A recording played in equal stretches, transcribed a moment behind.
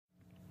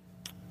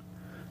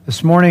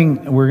This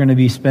morning, we're going to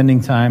be spending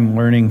time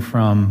learning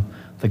from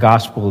the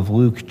Gospel of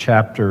Luke,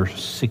 chapter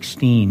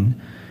 16.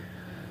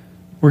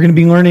 We're going to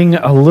be learning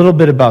a little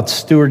bit about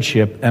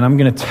stewardship, and I'm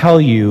going to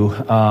tell you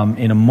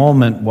in a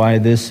moment why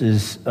this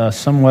is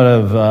somewhat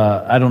of,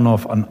 I don't know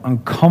if an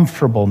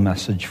uncomfortable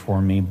message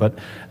for me, but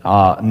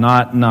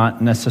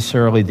not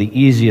necessarily the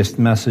easiest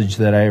message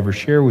that I ever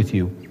share with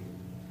you.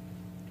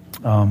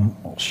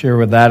 I'll share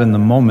with that in the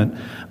moment.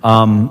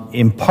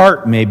 In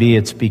part, maybe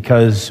it's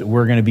because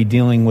we're going to be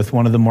dealing with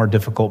one of the more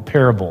difficult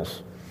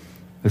parables.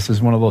 This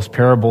is one of those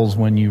parables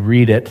when you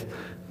read it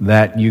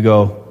that you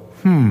go,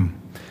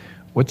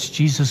 what's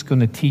Jesus going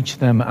to teach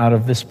them out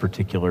of this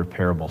particular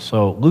parable?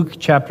 So Luke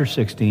chapter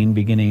 16,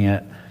 beginning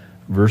at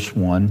verse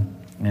 1,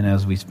 and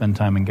as we spend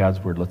time in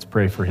God's Word, let's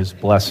pray for His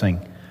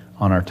blessing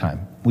on our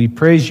time. We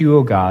praise you,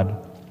 O God,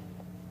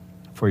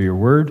 for your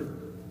Word,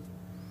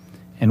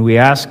 and we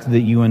ask that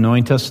you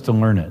anoint us to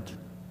learn it,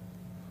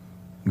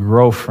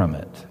 grow from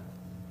it,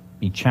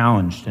 be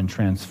challenged and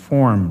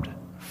transformed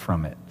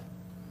from it.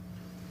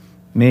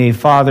 May,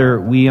 Father,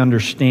 we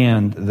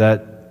understand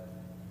that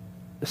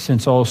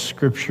since all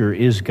Scripture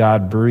is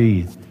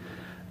God-breathed,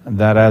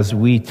 that as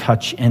we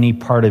touch any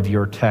part of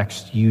your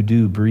text, you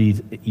do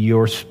breathe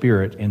your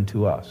Spirit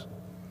into us.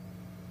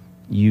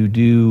 You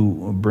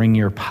do bring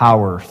your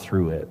power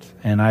through it.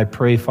 And I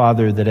pray,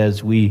 Father, that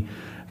as we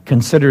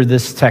consider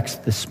this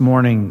text this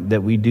morning,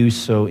 that we do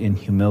so in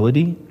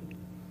humility,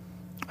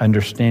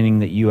 understanding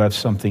that you have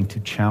something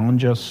to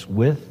challenge us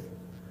with.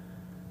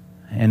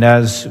 And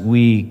as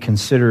we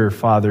consider,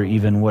 Father,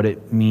 even what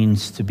it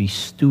means to be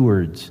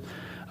stewards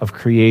of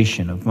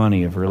creation, of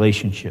money, of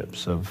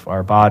relationships, of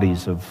our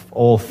bodies, of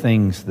all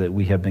things that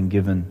we have been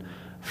given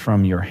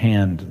from your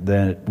hand,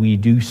 that we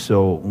do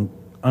so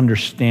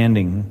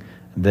understanding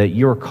that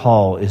your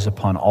call is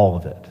upon all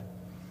of it.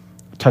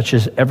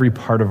 Touches every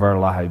part of our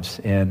lives,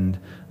 and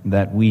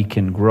that we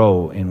can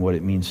grow in what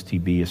it means to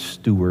be a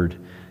steward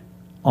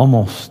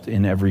almost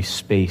in every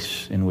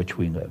space in which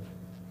we live.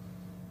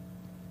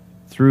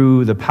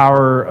 Through the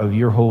power of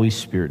your Holy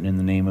Spirit and in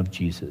the name of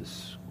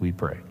Jesus, we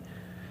pray.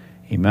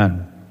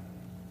 Amen.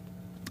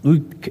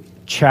 Luke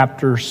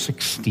chapter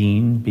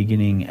 16,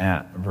 beginning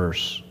at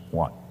verse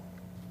 1.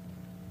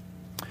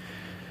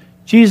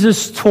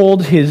 Jesus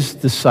told his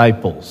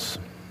disciples,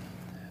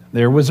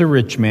 there was a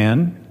rich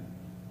man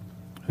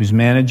whose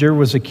manager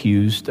was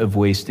accused of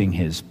wasting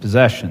his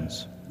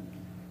possessions.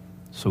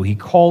 So he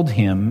called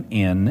him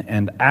in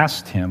and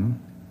asked him,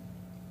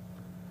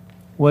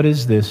 "What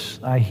is this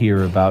I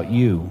hear about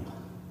you?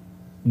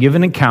 Give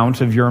an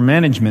account of your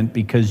management,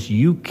 because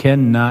you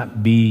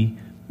cannot be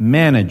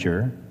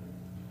manager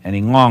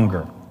any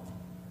longer."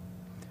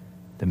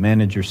 The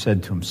manager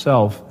said to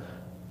himself,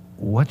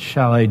 "What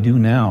shall I do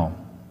now?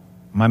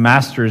 My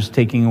master is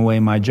taking away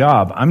my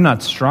job. I'm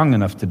not strong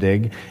enough to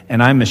dig,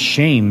 and I'm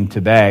ashamed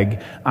to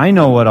beg. I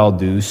know what I'll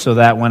do so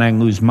that when I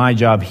lose my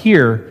job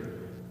here,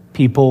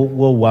 people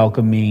will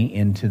welcome me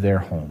into their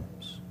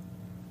homes."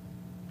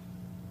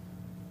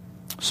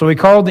 So he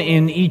called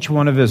in each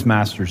one of his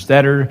master's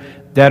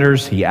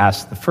debtors. He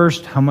asked the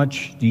first, "How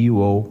much do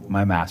you owe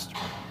my master?"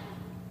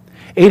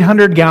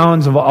 800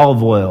 gallons of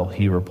olive oil,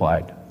 he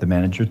replied. The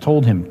manager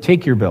told him,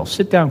 "Take your bill,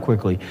 sit down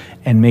quickly,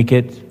 and make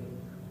it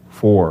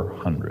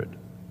 400.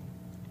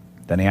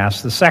 Then he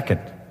asked the second,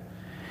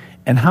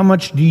 "And how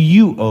much do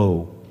you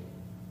owe?"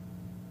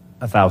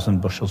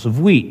 1,000 bushels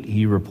of wheat,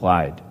 he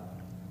replied.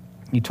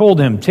 He told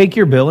him, "Take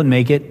your bill and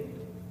make it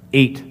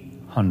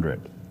 800.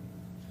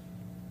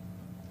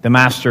 The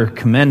master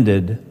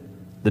commended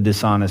the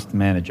dishonest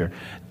manager.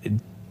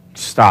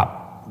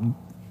 Stop.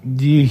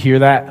 Do you hear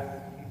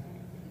that?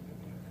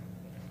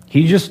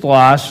 He just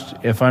lost,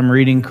 if I'm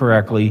reading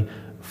correctly,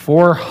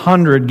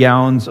 400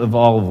 gallons of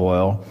olive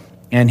oil,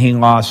 and he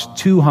lost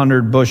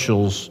 200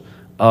 bushels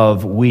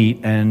of wheat,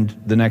 and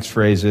the next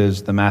phrase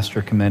is, the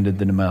master commended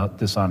the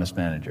dishonest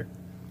manager,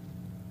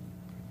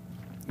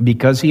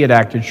 because he had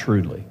acted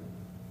shrewdly.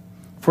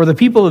 For the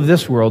people of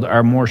this world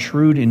are more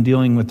shrewd in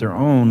dealing with their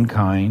own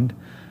kind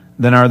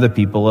than are the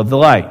people of the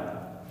light.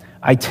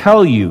 I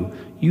tell you,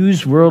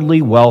 use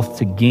worldly wealth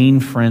to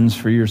gain friends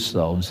for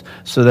yourselves,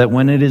 so that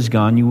when it is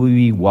gone, you will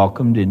be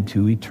welcomed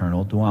into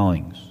eternal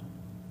dwellings.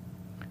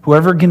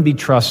 Whoever can be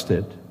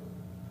trusted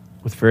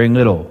with very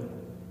little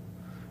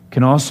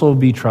can also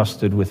be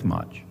trusted with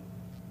much.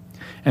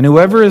 And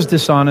whoever is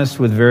dishonest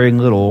with very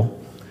little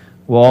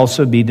will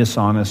also be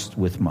dishonest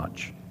with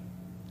much.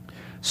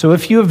 So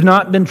if you have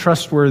not been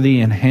trustworthy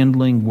in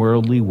handling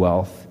worldly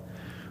wealth,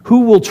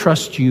 who will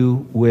trust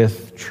you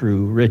with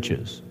true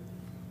riches?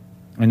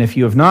 And if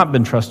you have not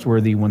been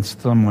trustworthy with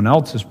someone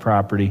else's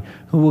property,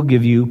 who will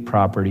give you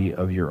property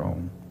of your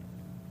own?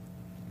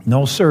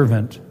 No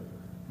servant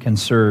can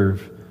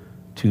serve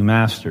two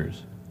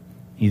masters.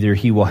 Either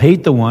he will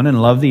hate the one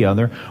and love the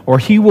other, or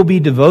he will be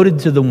devoted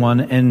to the one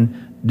and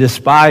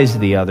despise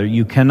the other.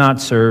 You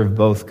cannot serve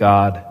both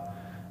God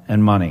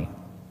and money.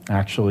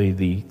 Actually,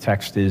 the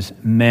text is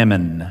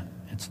mammon.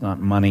 It's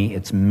not money,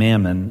 it's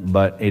mammon,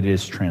 but it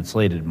is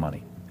translated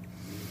money.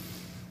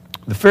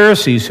 The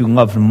Pharisees who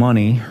loved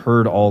money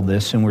heard all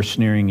this and were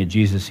sneering at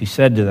Jesus. He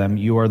said to them,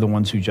 "You are the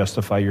ones who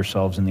justify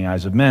yourselves in the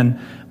eyes of men,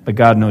 but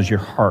God knows your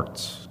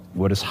hearts.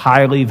 What is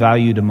highly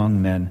valued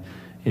among men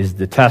is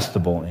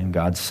detestable in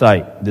God's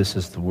sight." This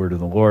is the word of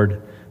the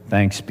Lord.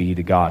 Thanks be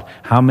to God.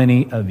 How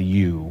many of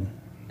you,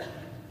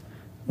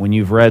 when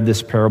you've read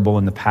this parable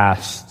in the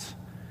past,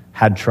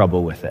 had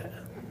trouble with it?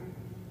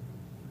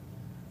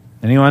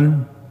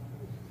 Anyone?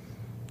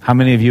 How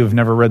many of you have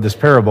never read this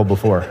parable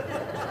before?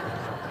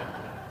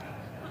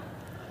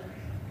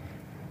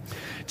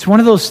 It's one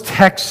of those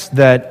texts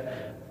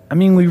that,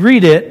 we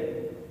read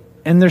it,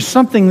 and there's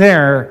something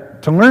there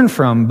to learn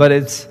from,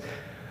 but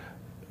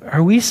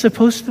are we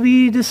supposed to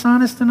be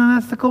dishonest and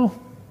unethical?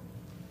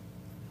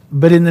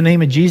 But in the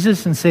name of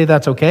Jesus and say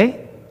that's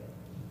okay?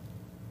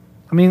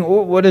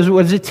 What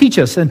does it teach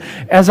us? And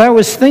as I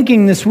was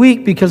thinking this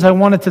week, because I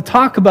wanted to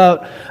talk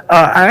about,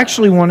 I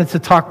actually wanted to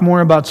talk more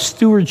about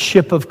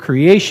stewardship of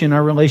creation,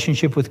 our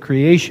relationship with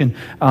creation,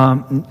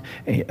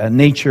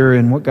 nature,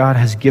 and what God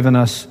has given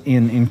us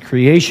in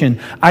creation.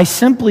 I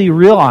simply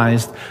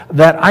realized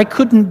that I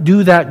couldn't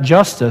do that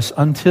justice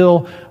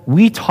until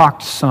we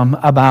talked some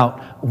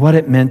about what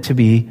it meant to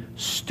be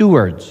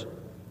stewards.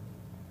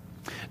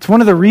 It's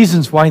one of the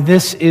reasons why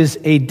this is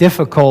a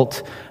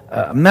difficult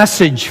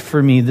message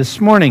for me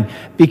this morning,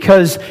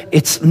 because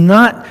it's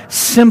not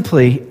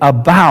simply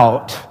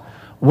about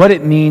what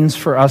it means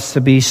for us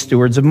to be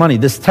stewards of money.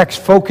 This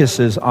text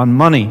focuses on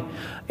money.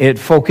 It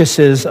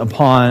focuses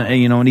upon,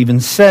 and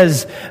even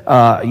says,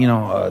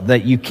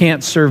 that you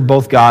can't serve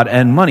both God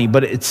and money.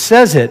 But it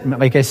says it,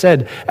 like I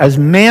said, as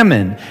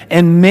mammon.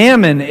 And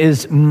mammon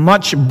is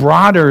much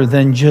broader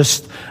than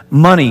just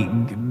money.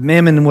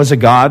 Mammon was a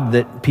god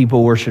that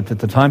people worshipped at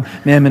the time.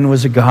 Mammon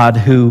was a god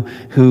who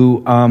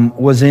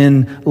was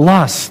in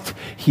lust.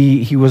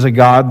 He was a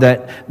god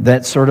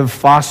that sort of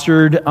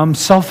fostered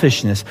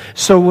selfishness.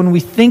 So when we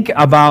think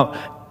about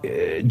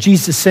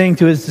Jesus saying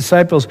to his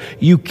disciples,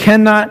 you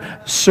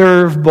cannot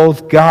serve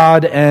both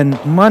God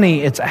and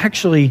money, it's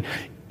actually,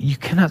 you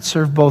cannot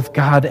serve both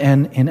God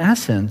and, in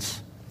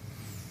essence,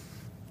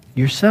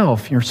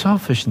 yourself, your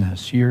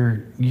selfishness,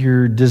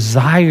 your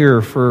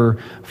desire for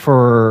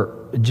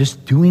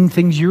just doing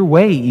things your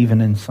way,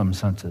 even in some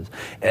senses.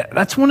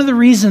 That's one of the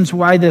reasons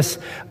why this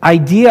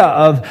idea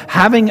of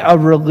having a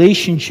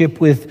relationship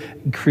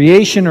with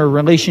creation or a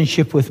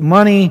relationship with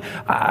money,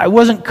 I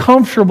wasn't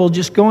comfortable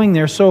just going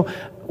there. So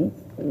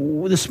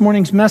this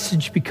morning's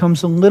message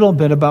becomes a little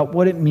bit about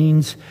what it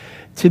means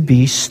to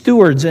be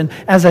stewards. And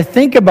as I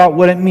think about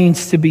what it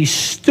means to be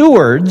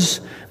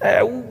stewards,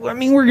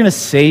 we're going to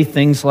say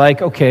things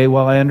like, okay,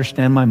 well, I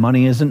understand my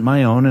money isn't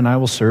my own and I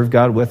will serve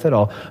God with it.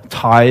 I'll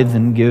tithe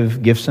and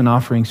give gifts and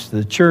offerings to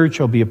the church.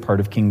 I'll be a part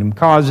of kingdom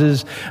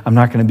causes. I'm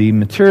not going to be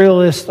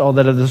materialist, all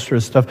that other sort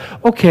of stuff.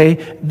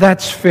 Okay,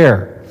 that's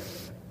fair.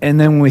 And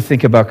then when we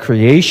think about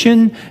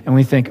creation, and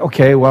we think,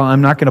 okay, well,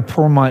 I'm not going to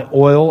pour my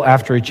oil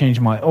after I change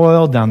my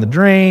oil down the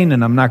drain,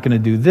 and I'm not going to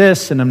do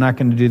this, and I'm not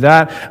going to do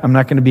that. I'm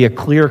not going to be a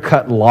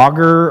clear-cut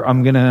logger.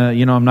 I'm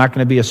not going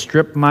to be a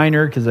strip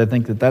miner, because I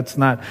think that's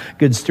not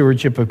good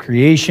stewardship of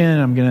creation.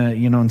 I'm going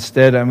to,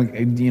 instead,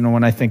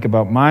 when I think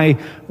about my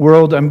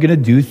world, I'm going to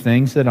do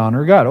things that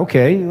honor God.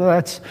 Okay,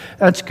 well,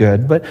 that's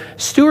good. But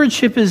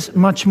stewardship is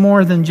much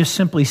more than just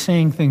simply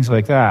saying things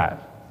like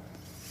that.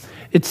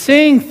 It's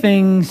saying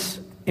things,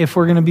 if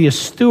we're going to be a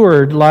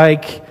steward,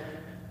 like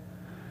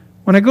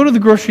when I go to the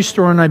grocery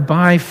store and I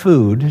buy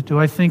food, do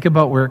I think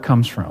about where it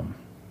comes from?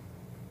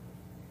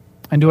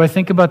 And do I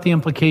think about the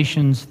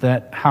implications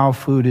that how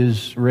food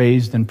is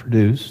raised and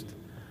produced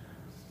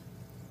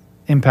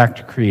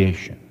impact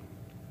creation?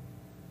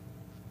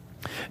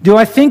 Do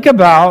I think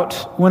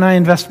about when I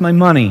invest my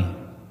money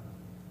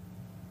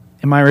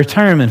in my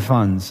retirement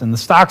funds and the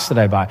stocks that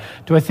I buy,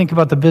 do I think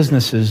about the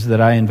businesses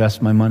that I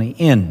invest my money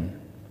in?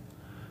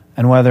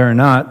 And whether or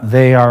not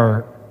they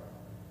are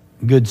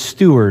good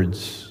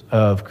stewards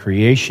of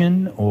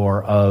creation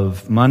or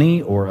of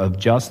money or of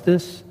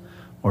justice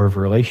or of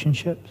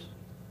relationships.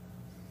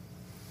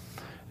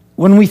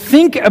 When we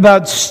think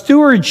about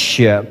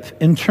stewardship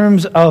in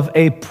terms of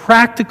a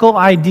practical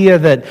idea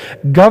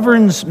that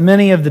governs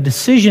many of the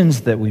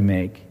decisions that we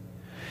make,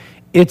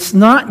 it's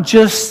not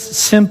just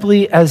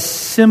simply as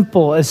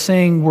simple as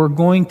saying we're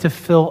going to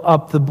fill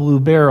up the blue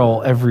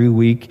barrel every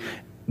week,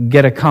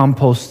 get a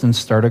compost, and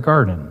start a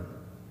garden.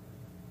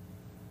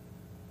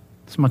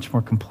 It's much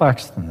more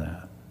complex than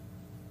that.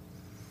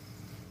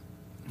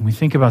 When we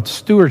think about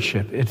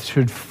stewardship, it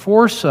should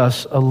force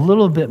us a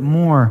little bit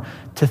more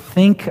to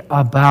think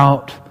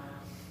about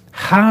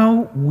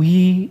how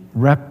we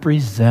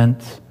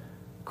represent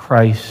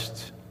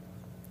Christ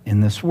in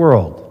this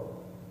world.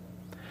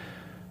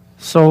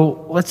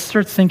 So let's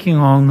start thinking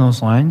along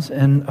those lines.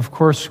 And of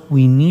course,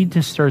 we need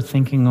to start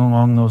thinking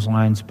along those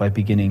lines by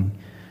beginning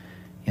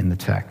in the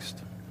text.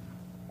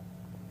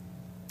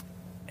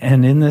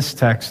 And in this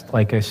text,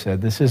 like I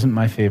said, this isn't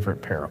my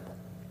favorite parable.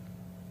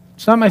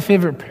 It's not my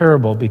favorite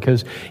parable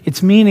because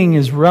its meaning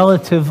is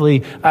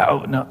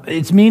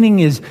its meaning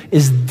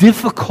is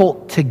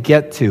difficult to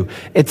get to.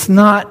 It's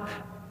not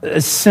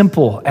as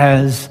simple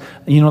as,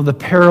 the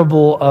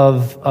parable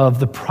of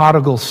the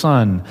prodigal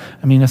son.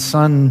 I mean, a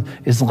son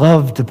is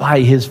loved by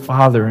his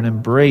father and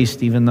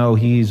embraced even though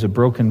he's a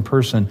broken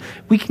person.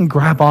 We can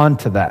grab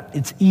onto that.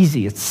 It's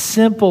easy. It's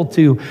simple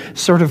to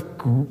sort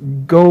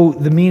of go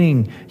the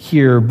meaning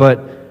here,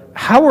 but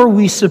how are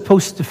we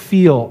supposed to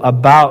feel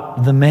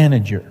about the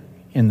manager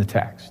in the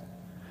text?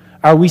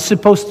 Are we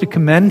supposed to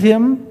commend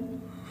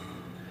him?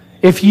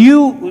 If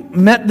you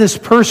met this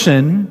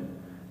person,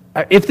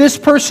 if this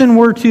person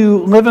were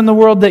to live in the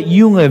world that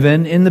you live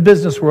in the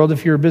business world,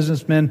 if you're a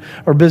businessman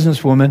or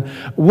businesswoman,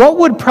 what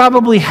would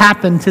probably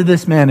happen to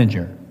this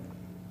manager?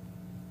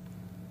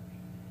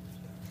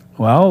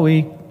 Well,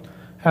 we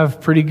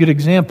have pretty good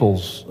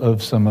examples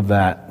of some of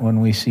that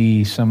when we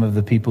see some of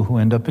the people who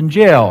end up in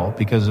jail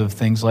because of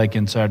things like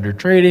insider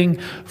trading,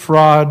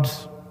 fraud,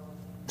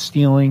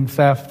 stealing,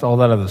 theft, all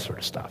that other sort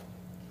of stuff.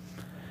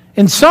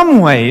 In some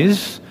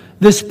ways,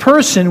 this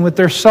person with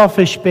their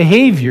selfish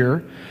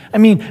behavior,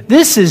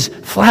 this is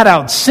flat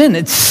out sin.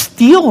 It's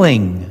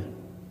stealing.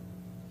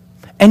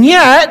 And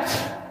yet,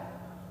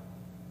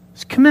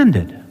 it's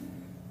commended.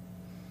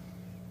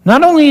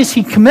 Not only is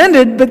he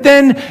commended, but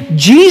then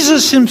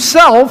Jesus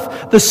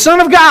himself, the Son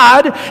of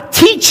God,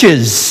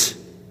 teaches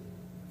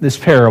this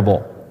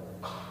parable.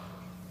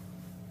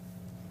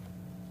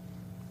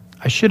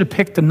 I should have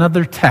picked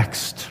another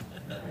text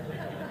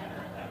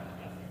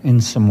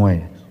in some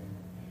ways.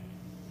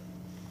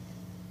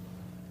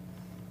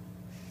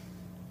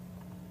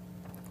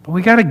 But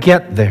we got to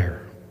get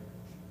there.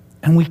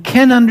 And we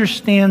can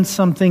understand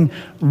something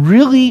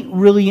really,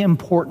 really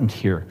important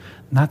here.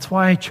 And that's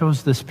why I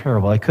chose this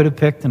parable. I could have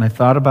picked, and I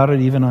thought about it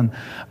even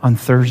on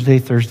Thursday.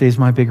 Thursday is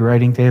my big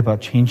writing day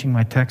about changing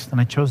my text, and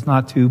I chose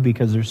not to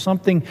because there's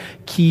something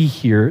key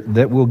here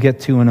that we'll get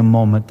to in a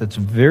moment that's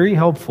very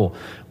helpful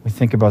when we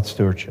think about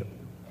stewardship.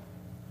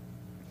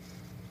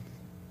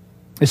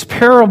 This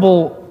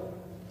parable,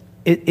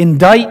 it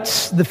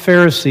indicts the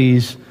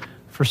Pharisees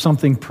for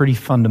something pretty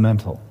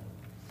fundamental.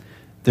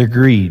 Their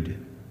greed.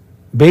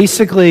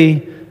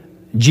 Basically,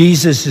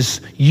 Jesus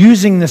is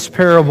using this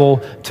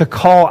parable to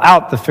call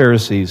out the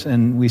Pharisees,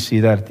 and we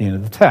see that at the end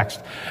of the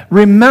text.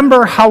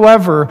 Remember,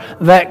 however,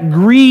 that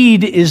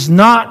greed is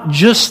not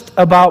just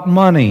about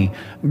money.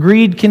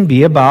 Greed can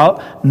be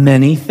about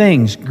many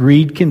things.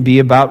 Greed can be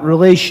about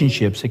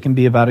relationships. It can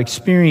be about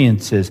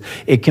experiences.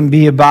 It can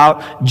be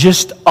about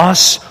just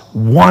us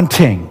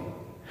wanting.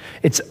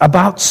 It's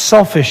about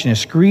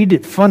selfishness.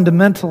 Greed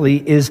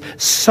fundamentally is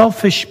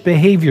selfish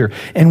behavior.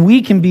 And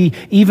we can be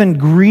even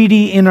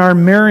greedy in our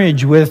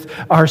marriage with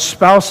our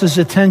spouse's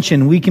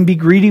attention. We can be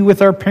greedy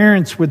with our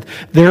parents with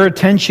their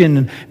attention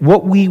and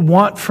what we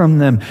want from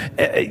them.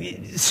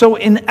 So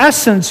in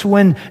essence,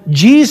 when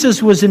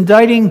Jesus was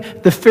indicting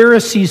the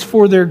Pharisees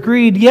for their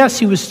greed, yes,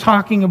 he was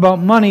talking about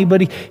money,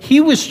 but he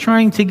was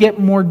trying to get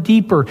more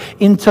deeper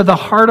into the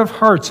heart of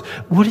hearts.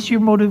 What is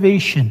your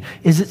motivation?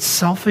 Is it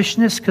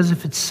selfishness? Because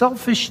if it's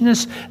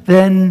selfishness,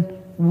 then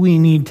we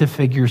need to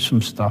figure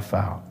some stuff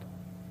out.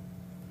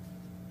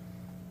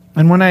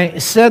 And when I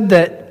said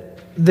that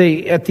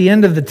at the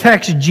end of the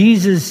text,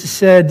 Jesus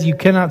said, you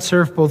cannot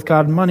serve both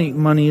God and money.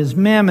 Money is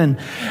mammon.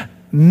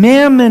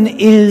 Mammon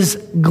is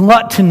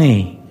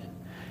gluttony,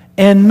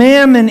 and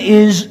mammon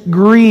is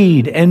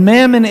greed, and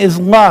mammon is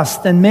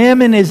lust, and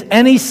mammon is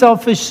any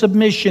selfish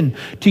submission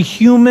to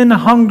human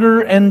hunger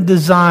and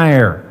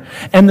desire.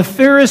 And the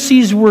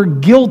Pharisees were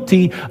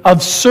guilty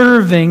of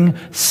serving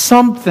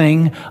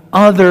something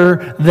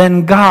other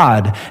than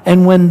God.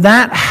 And when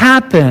that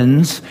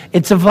happens,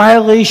 it's a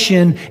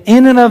violation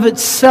in and of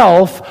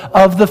itself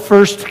of the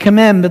first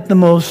commandment, the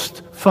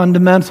most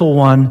fundamental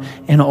one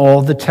in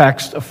all the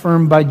text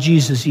affirmed by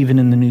Jesus, even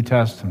in the New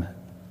Testament.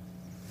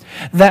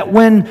 That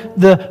when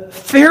the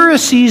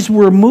Pharisees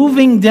were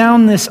moving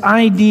down this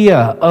idea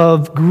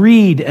of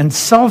greed and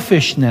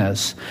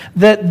selfishness,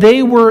 that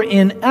they were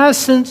in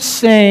essence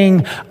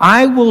saying,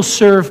 I will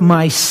serve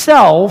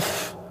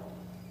myself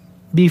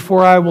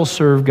before I will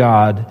serve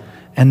God,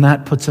 and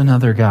that puts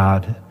another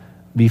God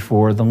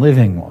before the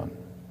living one.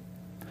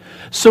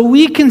 So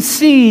we can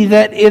see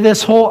that in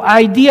this whole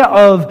idea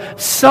of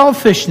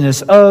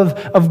selfishness,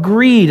 of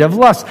greed, of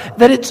lust,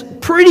 that it's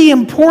pretty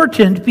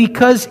important,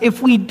 because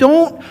if we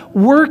don't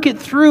work it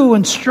through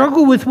and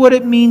struggle with what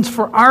it means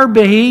for our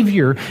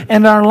behavior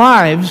and our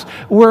lives,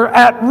 we're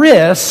at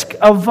risk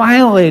of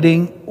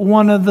violating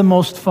one of the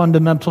most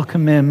fundamental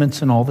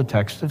commandments in all the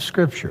text of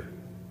Scripture.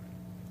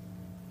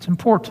 It's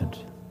important.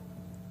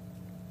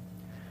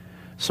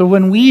 So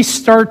when we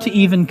start to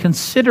even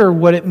consider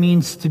what it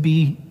means to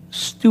be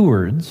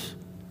stewards,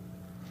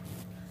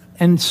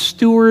 and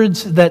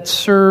stewards that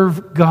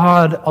serve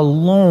God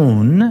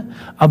alone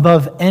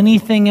above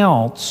anything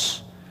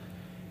else,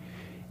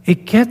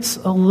 it gets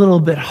a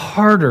little bit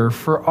harder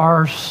for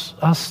us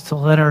to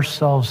let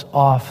ourselves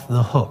off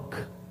the hook.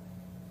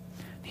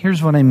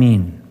 Here's what I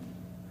mean.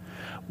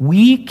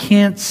 We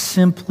can't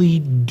simply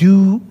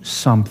do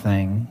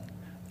something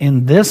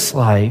in this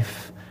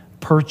life,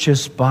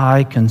 purchase,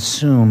 buy,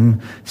 consume,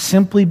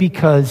 simply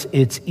because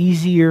it's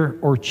easier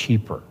or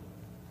cheaper.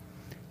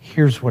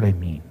 Here's what I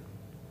mean.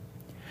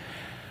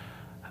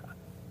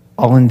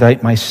 I'll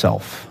indict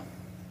myself.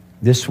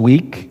 This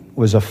week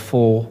was a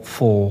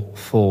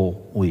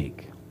full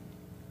week.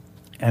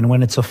 And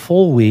when it's a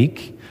full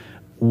week,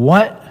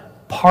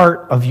 what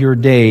part of your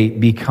day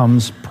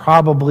becomes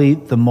probably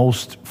the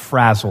most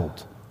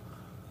frazzled?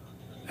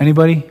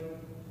 Anybody?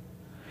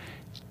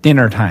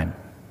 Dinner time.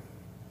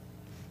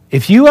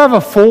 If you have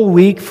a full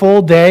week,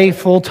 full day,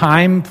 full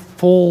time,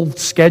 full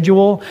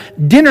schedule,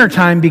 dinner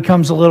time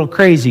becomes a little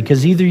crazy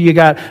because either you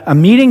got a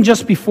meeting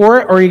just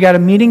before it or you got a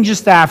meeting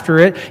just after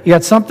it. You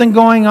got something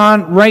going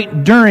on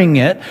right during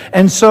it.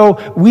 And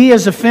so we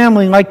as a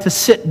family like to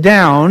sit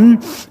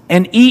down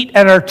and eat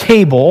at our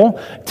table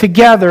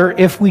together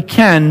if we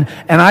can.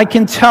 And I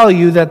can tell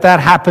you that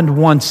happened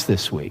once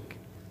this week.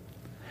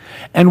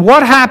 And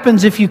what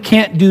happens if you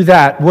can't do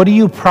that? What do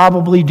you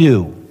probably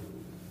do?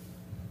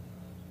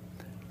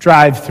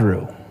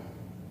 Drive-through.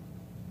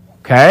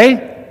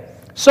 Okay?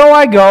 So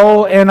I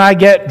go and I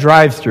get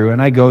drive-through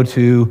and I go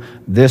to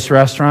this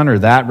restaurant or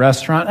that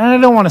restaurant and I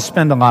don't want to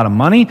spend a lot of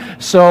money,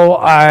 so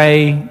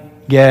I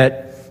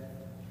get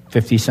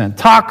 50-cent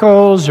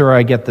tacos or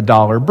I get the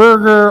 $1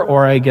 burger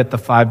or I get the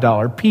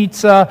 $5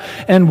 pizza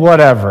and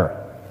whatever.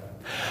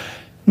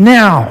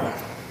 Now,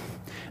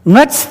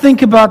 let's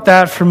think about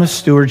that from a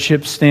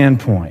stewardship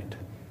standpoint.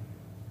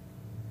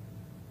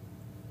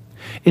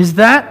 Is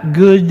that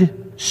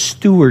good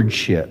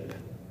stewardship?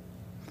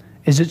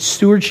 Is it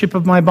stewardship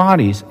of my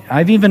bodies?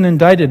 I've even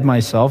indicted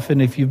myself,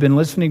 and if you've been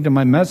listening to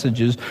my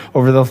messages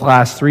over the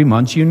last 3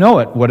 months, you know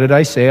it. What did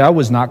I say I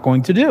was not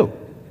going to do?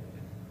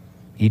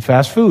 Eat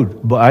fast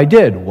food. But I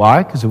did.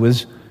 Why? Because it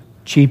was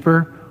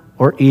cheaper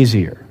or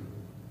easier.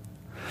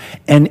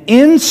 And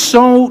in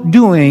so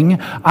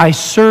doing, I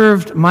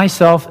served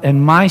myself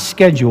and my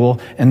schedule,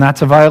 and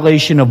that's a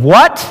violation of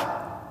what?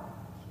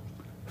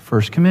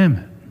 First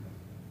commandment.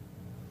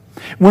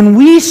 When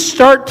we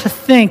start to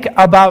think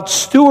about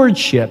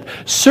stewardship,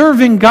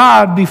 serving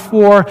God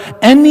before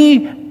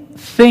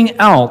anything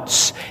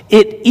else,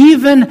 it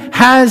even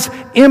has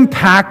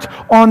impact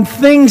on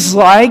things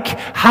like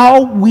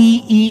how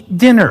we eat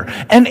dinner.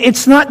 And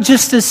it's not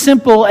just as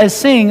simple as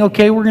saying,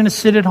 okay, we're going to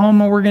sit at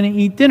home and we're going to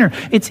eat dinner.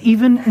 It's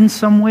even in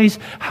some ways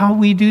how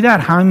we do that.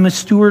 How I'm a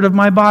steward of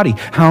my body.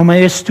 How am I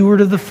a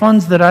steward of the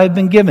funds that I've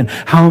been given?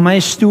 How am I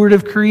a steward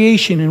of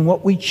creation and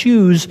what we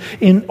choose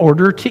in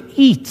order to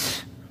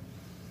eat?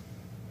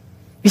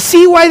 You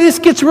see why this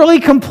gets really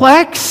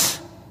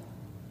complex?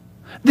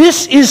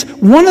 This is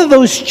one of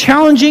those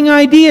challenging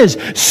ideas.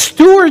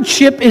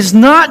 Stewardship is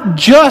not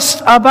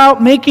just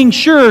about making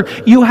sure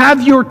you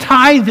have your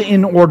tithe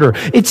in order.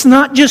 It's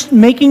not just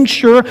making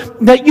sure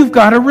that you've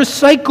got a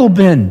recycle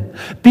bin.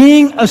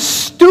 Being a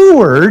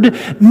steward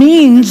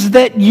means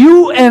that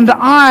you and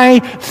I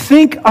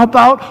think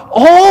about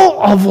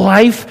all of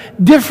life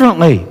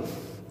differently.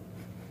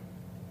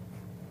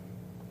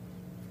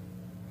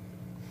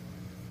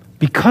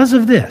 Because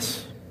of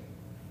this,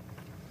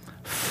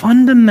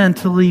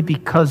 fundamentally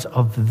because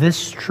of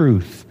this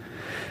truth,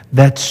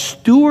 that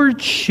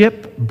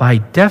stewardship by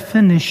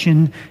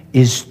definition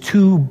is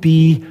to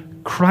be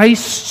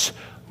Christ's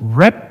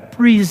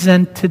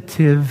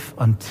representative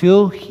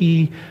until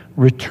he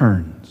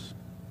returns.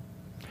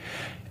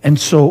 And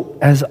so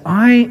as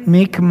I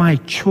make my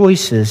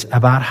choices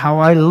about how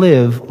I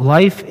live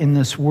life in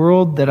this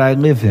world that I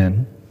live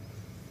in,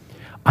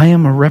 I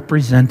am a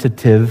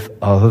representative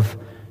of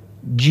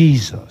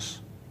Jesus.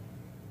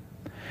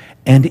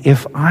 And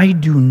if I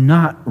do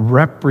not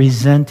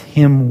represent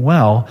him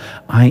well,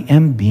 I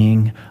am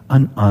being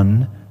an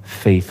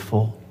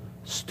unfaithful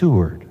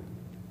steward.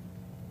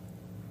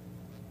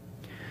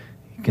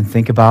 You can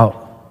think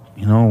about,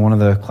 one of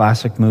the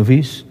classic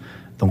movies,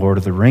 The Lord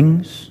of the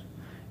Rings.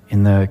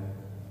 In the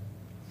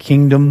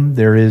kingdom,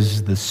 there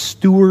is the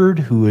steward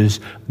who is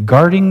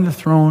guarding the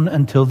throne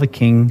until the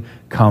king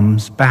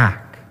comes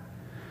back.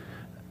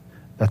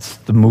 That's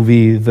the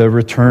movie, The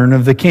Return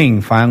of the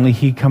King. Finally,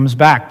 he comes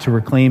back to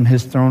reclaim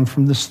his throne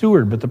from the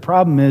steward. But the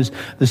problem is,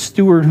 the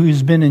steward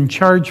who's been in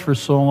charge for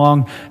so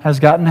long has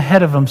gotten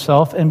ahead of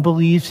himself and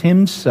believes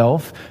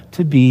himself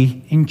to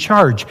be in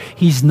charge.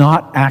 He's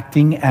not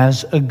acting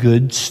as a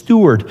good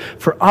steward.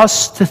 For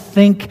us to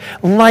think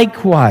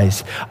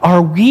likewise,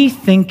 are we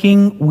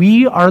thinking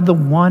we are the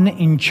one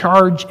in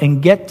charge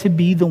and get to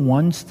be the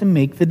ones to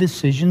make the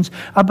decisions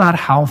about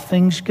how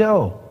things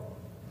go?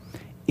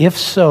 If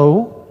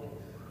so,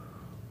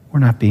 we're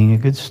not being a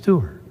good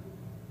steward.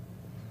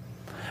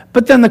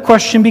 But then the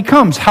question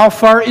becomes, how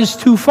far is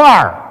too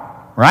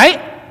far? Right?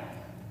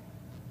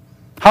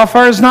 How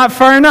far is not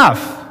far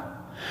enough?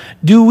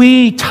 Do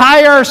we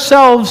tie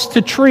ourselves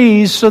to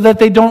trees so that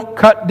they don't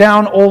cut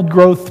down old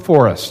growth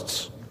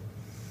forests?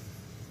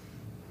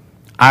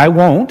 I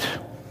won't.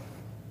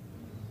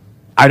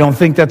 I don't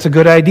think that's a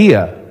good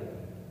idea.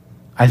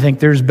 I think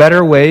there's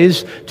better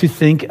ways to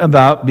think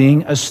about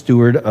being a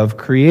steward of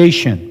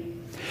creation.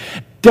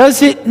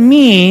 Does it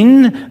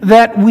mean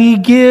that we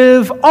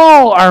give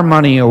all our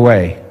money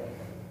away?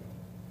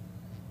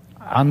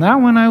 On that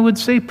one, I would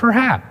say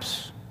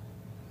perhaps.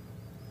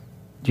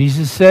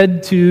 Jesus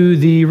said to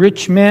the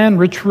rich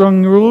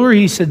young ruler,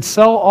 he said,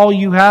 sell all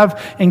you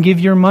have and give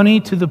your money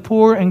to the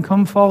poor and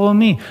come follow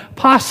me.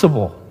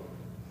 Possible.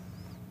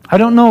 I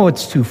don't know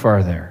what's too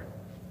far there.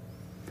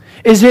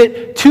 Is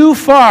it too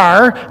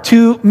far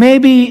to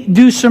maybe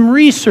do some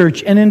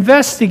research and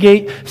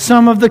investigate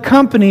some of the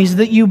companies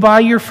that you buy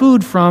your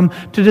food from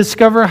to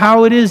discover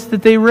how it is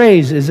that they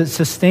raise? Is it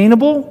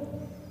sustainable?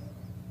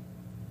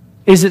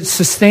 Is it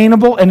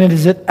sustainable and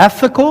is it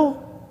ethical?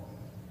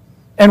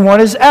 And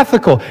what is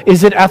ethical?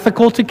 Is it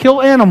ethical to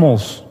kill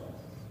animals?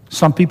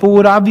 Some people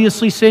would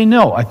obviously say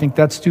no. I think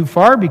that's too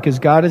far because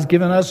God has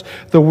given us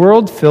the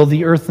world, fill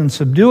the earth and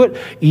subdue it.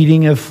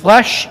 Eating of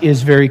flesh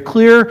is very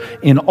clear.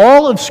 In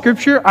all of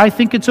Scripture, I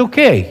think it's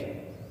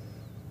okay.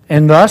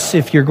 And thus,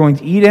 if you're going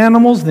to eat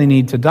animals, they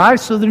need to die,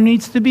 so there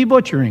needs to be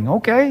butchering.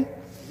 Okay.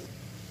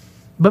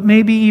 But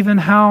maybe even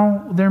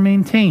how they're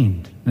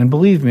maintained. And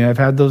believe me, I've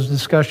had those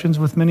discussions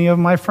with many of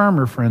my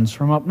farmer friends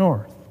from up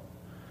north.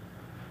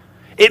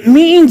 It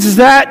means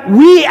that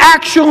we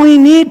actually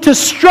need to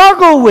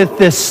struggle with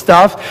this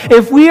stuff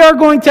if we are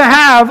going to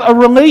have a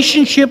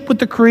relationship with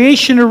the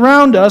creation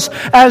around us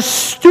as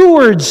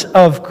stewards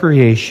of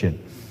creation.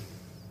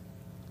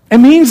 It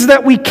means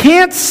that we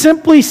can't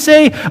simply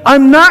say,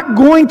 I'm not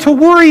going to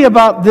worry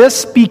about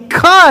this,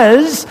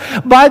 because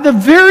by the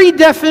very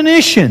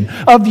definition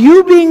of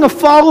you being a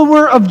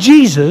follower of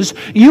Jesus,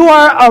 you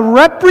are a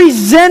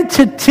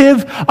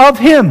representative of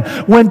Him.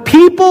 When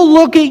people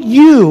look at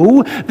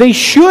you, they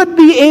should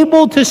be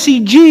able to see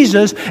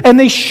Jesus, and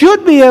they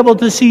should be able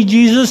to see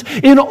Jesus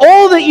in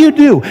all that you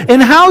do, in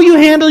how you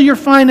handle your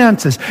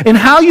finances, in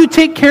how you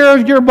take care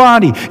of your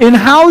body, in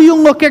how you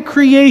look at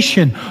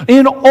creation,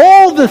 in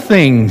all the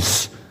things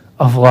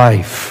of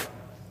life.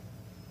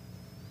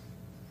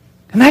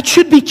 And that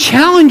should be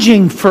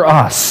challenging for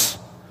us.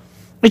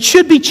 It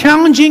should be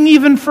challenging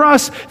even for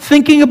us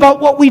thinking about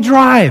what we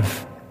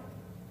drive,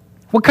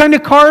 what kind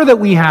of car that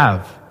we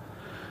have.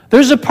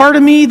 There's a part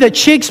of me that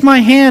shakes my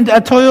hand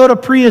at Toyota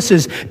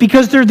Priuses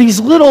because they're these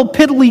little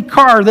piddly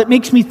car that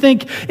makes me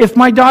think if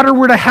my daughter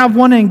were to have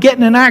one and get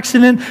in an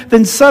accident,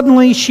 then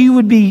suddenly she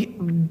would be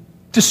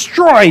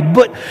destroyed.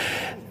 But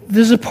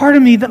there's a part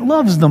of me that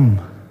loves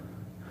them.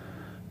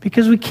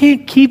 Because we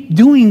can't keep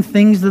doing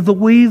things the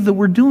way that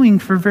we're doing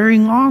for very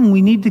long.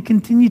 We need to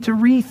continue to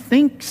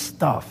rethink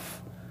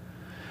stuff.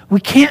 We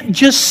can't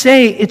just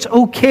say it's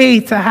okay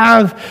to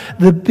have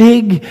the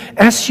big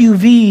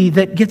SUV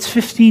that gets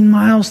 15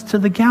 miles to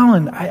the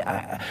gallon.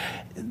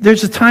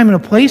 There's a time and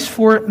a place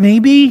for it,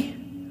 maybe.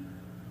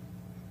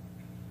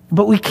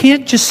 But we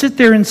can't just sit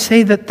there and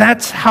say that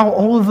that's how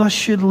all of us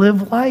should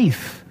live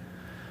life.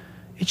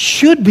 It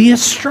should be a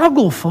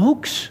struggle,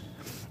 folks.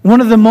 One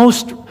of the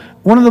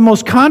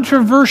most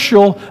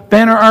controversial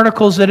Banner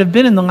articles that have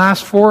been in the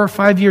last 4 or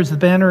 5 years. The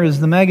Banner is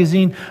the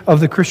magazine of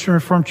the Christian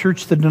Reformed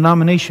Church, the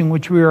denomination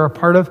which we are a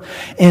part of.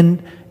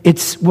 And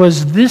it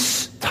was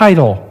this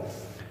title,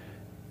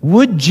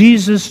 Would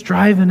Jesus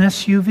Drive an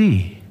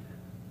SUV?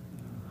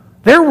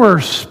 There were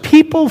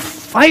people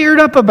fired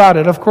up about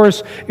it. Of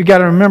course, you got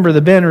to remember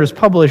the Banner is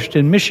published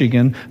in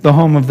Michigan, the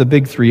home of the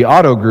Big Three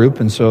Auto Group,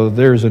 and so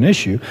there's an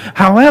issue.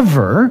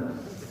 However,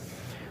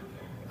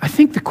 I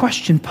think the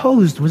question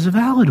posed was a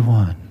valid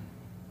one.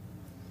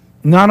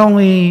 Not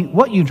only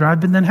what you drive,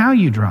 but then how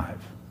you drive.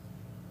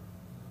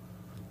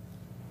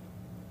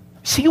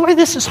 See why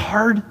this is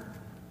hard?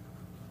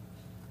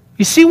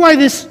 You see why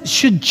this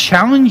should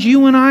challenge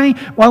you and I?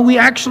 Why we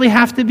actually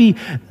have to be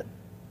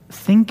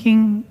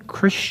thinking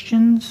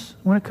Christians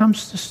when it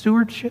comes to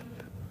stewardship?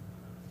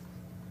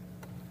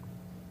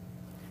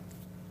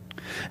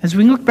 As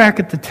we look back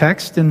at the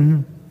text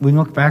and we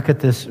look back at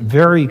this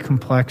very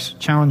complex,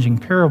 challenging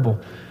parable,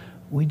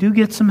 we do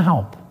get some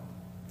help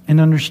in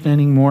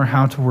understanding more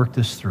how to work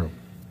this through.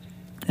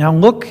 Now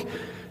look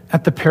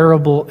at the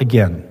parable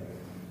again.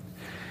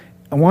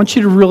 I want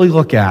you to really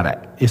look at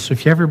it. So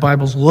if you have your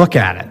Bibles, look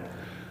at it.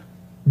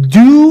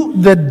 Do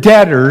the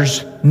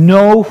debtors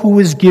know who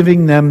is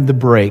giving them the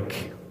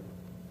break?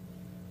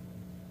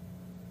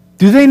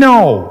 Do they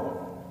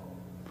know?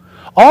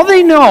 All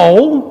they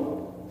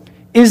know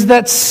is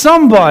that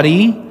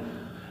somebody,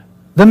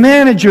 the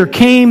manager,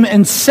 came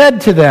and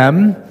said to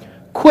them,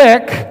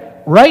 quick,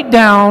 write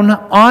down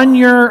on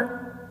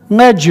your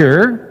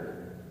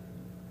ledger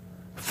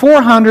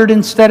 400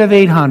 instead of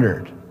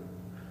 800.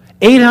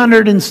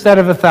 800 instead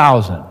of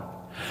 1,000.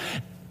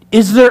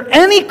 Is there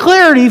any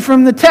clarity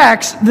from the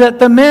text that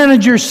the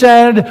manager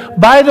said,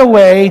 by the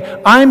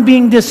way, I'm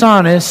being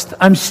dishonest,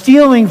 I'm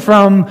stealing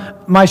from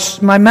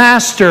my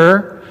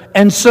master,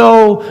 and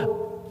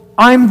so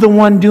I'm the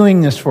one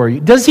doing this for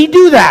you? Does he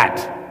do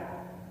that?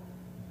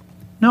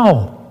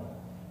 No.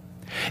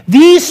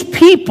 These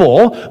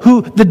people,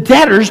 the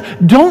debtors,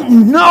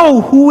 don't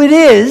know who it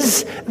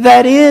is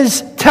that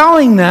is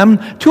telling them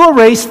to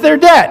erase their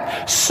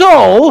debt.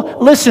 So,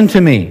 listen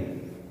to me.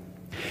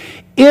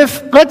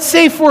 If, let's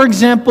say, for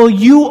example,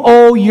 you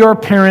owe your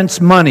parents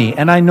money,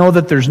 and I know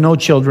that there's no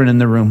children in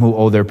the room who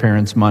owe their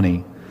parents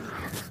money.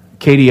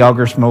 Katie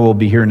Algersma will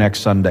be here next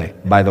Sunday,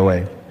 by the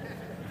way.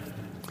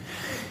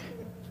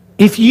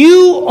 if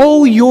you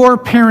owe your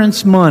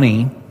parents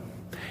money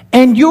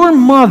and your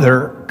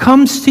mother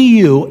comes to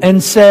you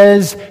and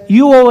says,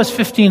 you owe us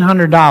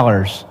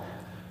 $1,500,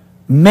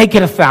 make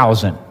it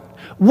 $1,000.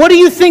 What do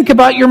you think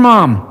about your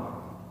mom?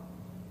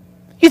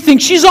 You think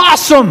she's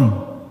awesome.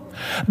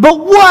 But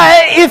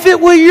what if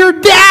it were your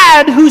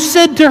dad who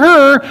said to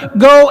her,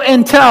 go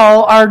and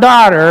tell our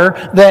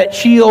daughter that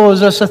she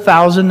owes us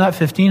 $1,000, not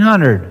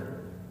 $1,500?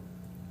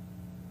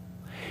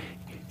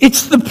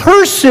 It's the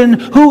person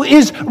who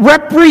is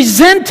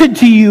represented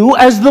to you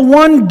as the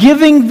one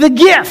giving the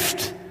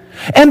gift.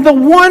 And the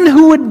one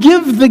who would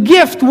give the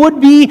gift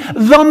would be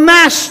the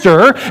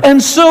master.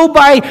 And so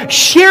by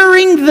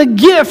sharing the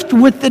gift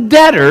with the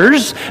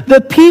debtors,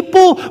 the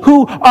people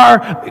who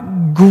are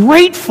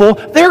grateful,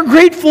 they're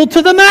grateful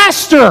to the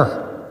master.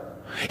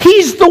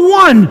 He's the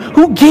one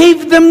who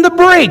gave them the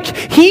break.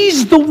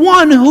 He's the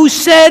one who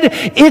said,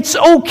 it's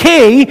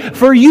okay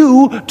for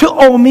you to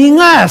owe me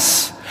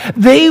less.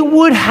 They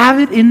would have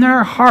it in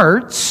their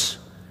hearts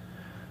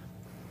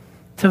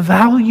to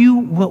value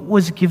what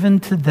was given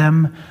to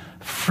them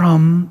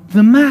from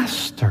the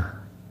master.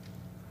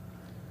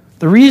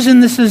 The reason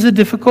this is a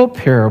difficult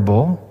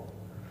parable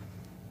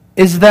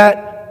is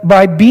that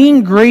by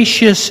being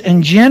gracious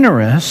and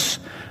generous,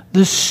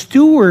 the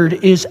steward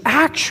is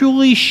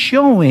actually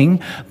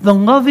showing the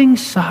loving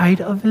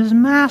side of his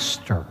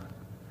master,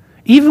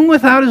 even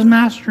without his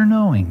master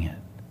knowing it.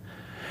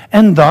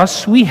 And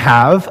thus we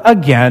have,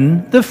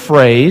 again, the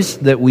phrase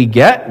that we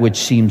get, which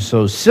seems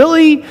so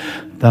silly,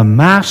 the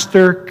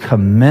master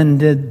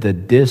commended the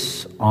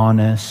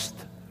dishonest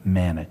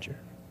manager.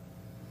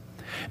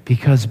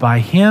 Because by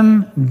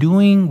him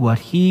doing what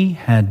he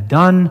had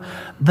done,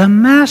 the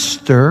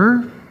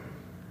master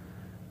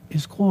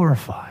is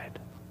glorified.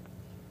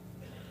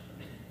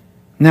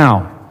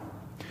 Now,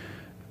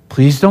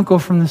 please don't go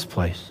from this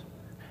place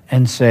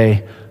and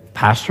say,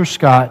 Pastor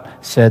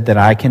Scott said that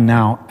I can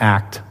now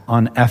act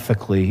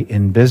unethically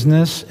in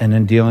business and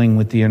in dealing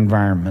with the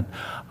environment.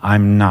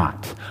 I'm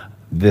not.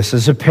 This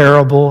is a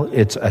parable.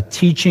 It's a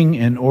teaching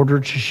in order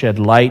to shed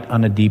light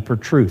on a deeper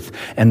truth.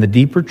 And the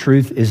deeper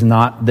truth is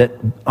not that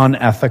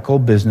unethical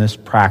business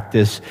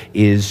practice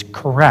is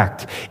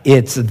correct.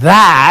 It's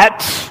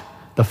that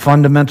the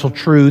fundamental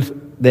truth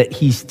that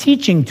he's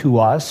teaching to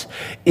us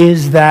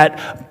is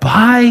that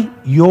by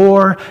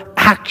your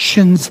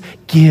actions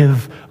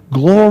give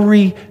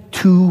glory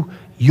to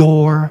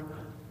your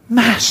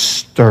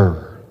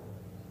master.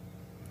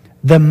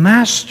 The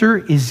master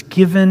is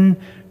given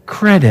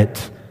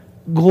credit,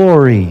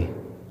 glory.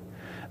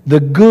 The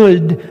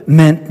good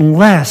meant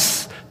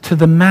less to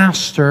the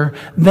master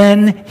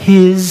than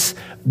his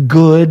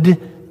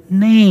good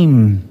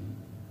name.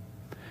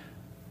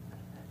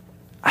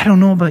 I don't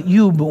know about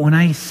you, but when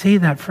I say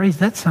that phrase,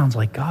 that sounds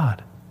like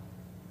God.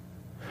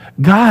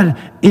 God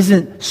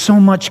isn't so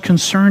much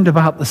concerned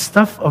about the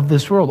stuff of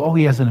this world. Oh,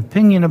 he has an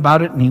opinion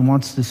about it, and he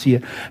wants to see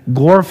it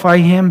glorify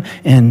him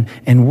and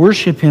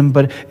worship him,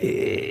 but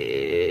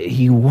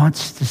he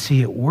wants to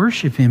see it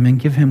worship him and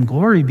give him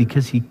glory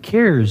because he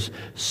cares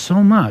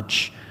so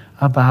much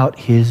about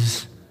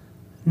his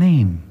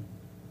name.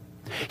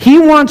 He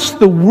wants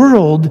the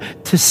world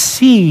to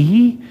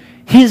see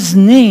his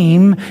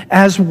name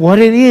as what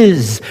it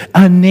is,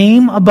 a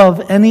name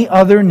above any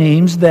other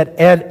names, that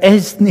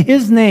as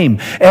his name,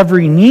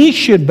 every knee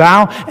should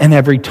bow and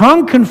every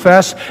tongue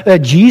confess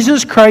that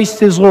Jesus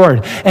Christ is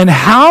Lord. And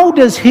how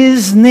does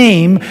his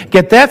name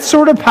get that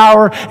sort of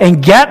power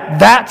and get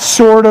that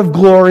sort of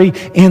glory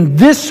in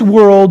this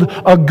world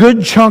a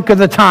good chunk of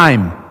the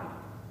time?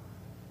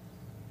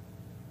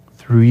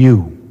 Through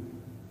you,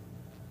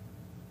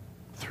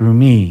 through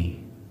me,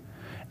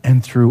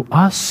 and through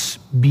us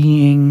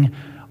being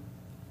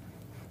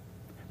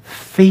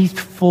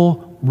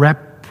faithful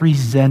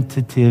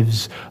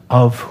representatives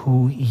of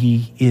who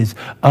he is,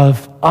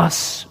 of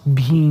us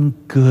being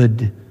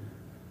good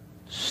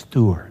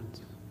stewards.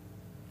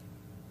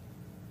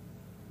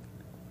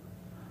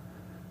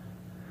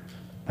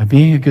 By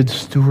being a good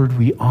steward,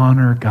 we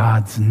honor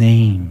God's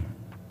name.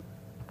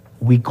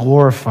 We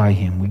glorify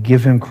him. We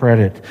give him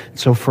credit.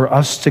 So for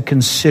us to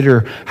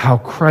consider how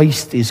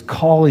Christ is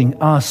calling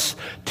us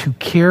to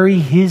carry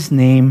his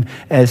name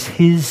as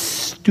his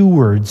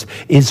stewards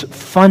is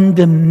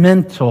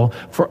fundamental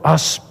for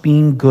us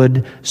being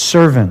good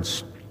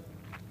servants.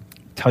 I'll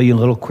tell you a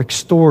little quick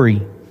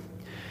story.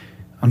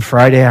 On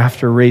Friday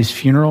after Ray's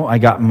funeral, I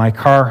got in my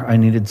car. I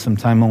needed some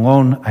time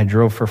alone. I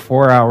drove for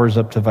 4 hours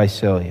up to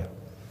Visalia.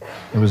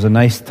 It was a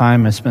nice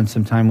time. I spent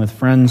some time with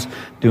friends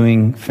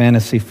doing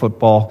fantasy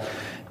football.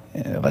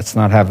 Let's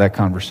not have that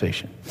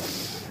conversation.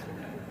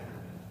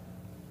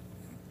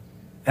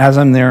 As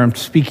I'm there, I'm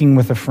speaking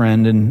with a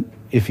friend, and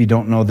if you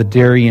don't know, the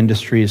dairy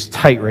industry is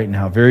tight right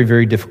now, very,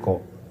 very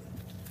difficult.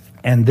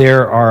 And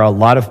there are a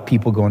lot of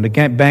people going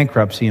to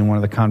bankruptcy, and one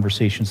of the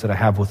conversations that I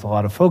have with a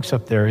lot of folks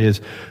up there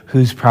is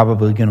who's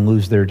probably going to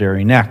lose their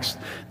dairy next.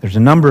 There's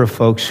a number of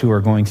folks who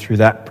are going through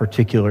that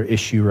particular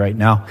issue right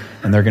now,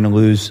 and they're going to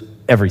lose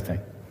everything.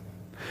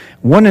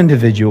 One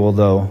individual,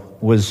 though,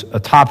 was a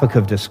topic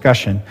of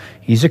discussion.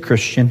 He's a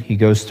Christian. He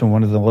goes to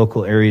one of the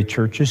local area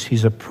churches.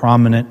 He's a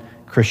prominent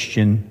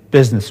Christian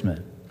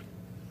businessman.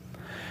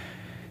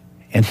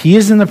 And he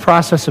is in the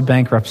process of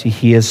bankruptcy.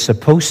 He is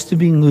supposed to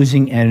be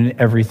losing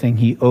everything.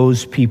 He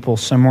owes people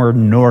somewhere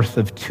north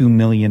of $2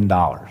 million.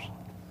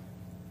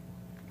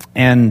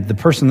 And the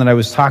person that I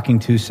was talking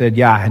to said,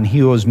 yeah, and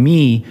he owes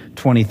me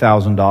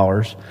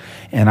 $20,000.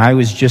 And I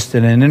was just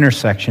at an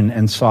intersection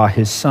and saw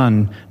his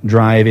son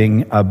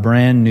driving a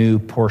brand new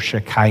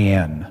Porsche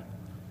Cayenne.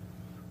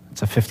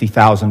 It's a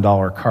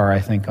 $50,000 car, I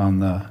think, on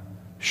the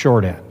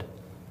short end.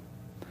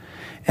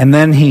 And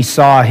then he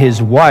saw his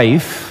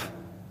wife,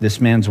 this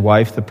man's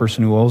wife, the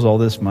person who owes all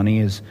this money,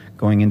 is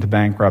going into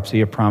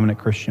bankruptcy, a prominent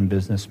Christian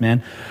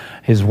businessman.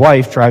 His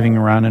wife driving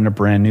around in a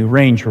brand new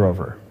Range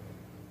Rover.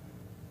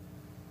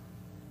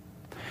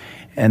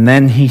 And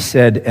then he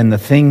said, and the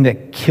thing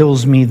that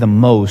kills me the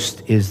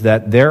most is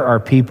that there are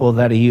people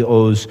that he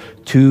owes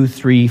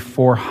 $200,000,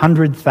 $300,000,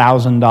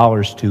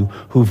 $400,000 to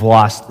who've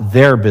lost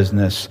their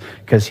business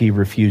because he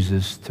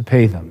refuses to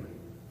pay them.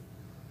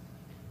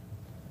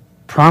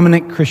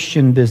 Prominent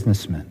Christian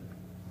businessmen.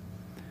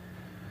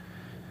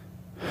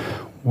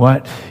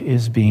 What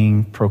is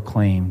being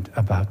proclaimed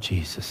about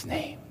Jesus'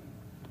 name?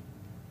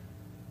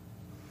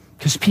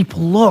 Because people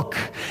look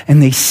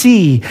and they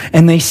see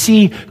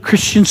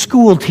Christian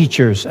school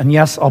teachers. And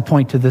yes, I'll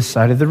point to this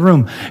side of the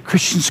room.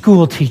 Christian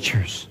school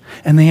teachers.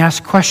 And they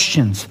ask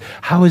questions.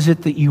 How is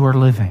it that you are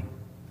living?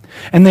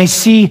 And they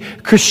see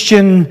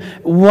Christian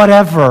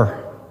whatever,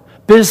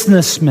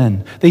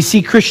 businessmen. They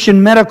see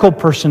Christian medical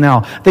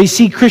personnel. They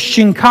see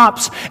Christian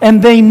cops.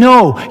 And they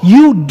know,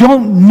 you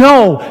don't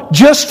know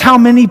just how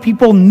many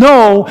people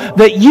know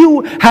that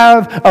you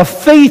have a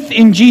faith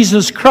in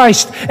Jesus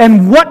Christ.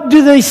 And what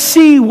do they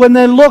see when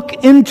they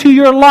look into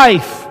your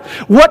life?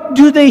 What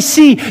do they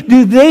see?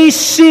 Do they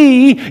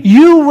see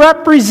you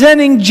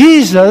representing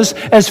Jesus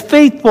as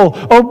faithful,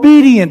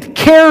 obedient,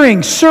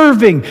 caring,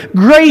 serving,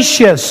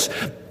 gracious,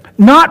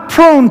 not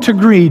prone to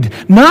greed,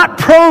 not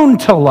prone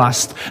to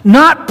lust,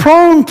 not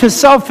prone to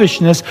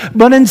selfishness,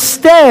 but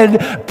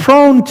instead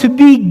prone to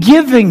be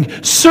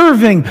giving,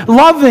 serving,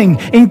 loving,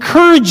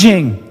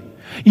 encouraging?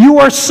 You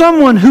are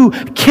someone who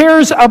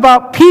cares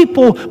about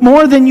people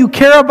more than you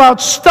care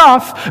about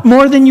stuff,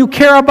 more than you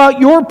care about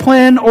your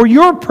plan or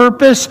your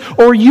purpose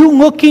or you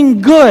looking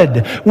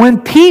good.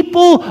 When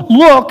people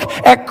look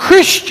at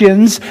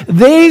Christians,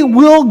 they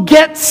will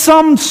get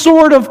some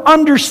sort of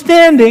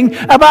understanding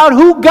about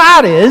who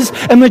God is,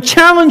 and the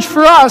challenge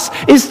for us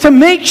is to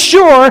make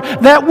sure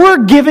that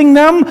we're giving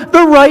them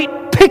the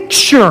right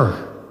picture.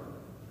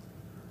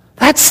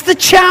 That's the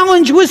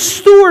challenge with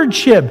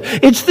stewardship.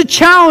 It's the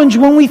challenge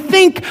when we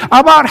think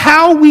about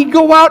how we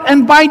go out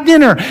and buy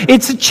dinner.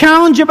 It's a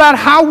challenge about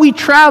how we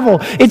travel.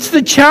 It's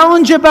the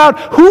challenge about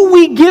who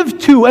we give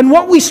to and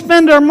what we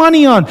spend our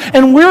money on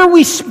and where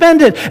we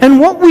spend it and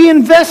what we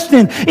invest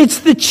in. It's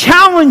the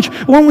challenge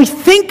when we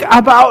think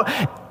about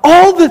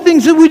all the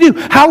things that we do,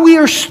 how we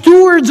are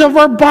stewards of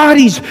our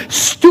bodies,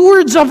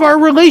 stewards of our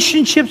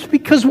relationships,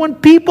 because when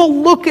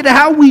people look at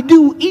how we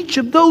do each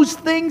of those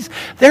things,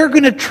 they're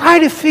going to try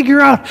to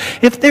figure out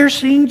if they're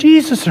seeing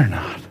Jesus or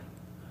not.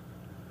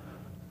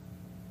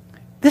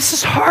 This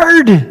is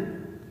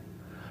hard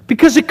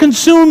because it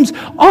consumes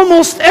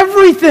almost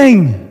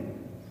everything.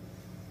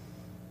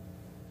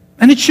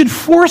 And it should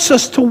force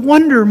us to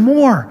wonder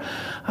more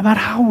about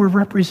how we're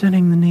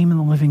representing the name of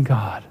the living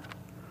God.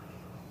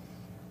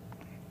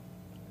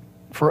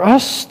 For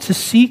us to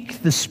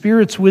seek the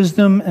Spirit's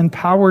wisdom and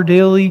power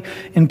daily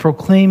in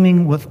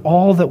proclaiming with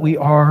all that we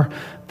are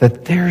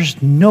that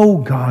there's no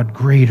God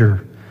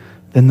greater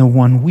than the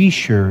one we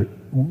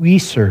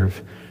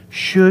serve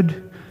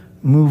should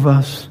move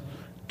us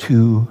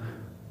to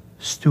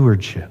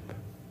stewardship.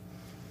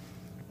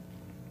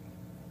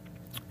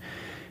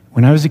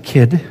 When I was a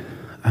kid,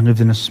 I lived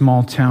in a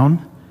small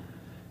town.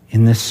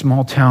 In this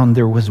small town,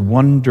 there was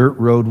one dirt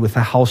road with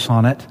a house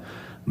on it.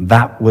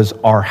 That was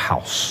our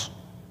house.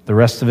 The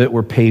rest of it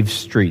were paved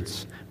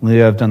streets. We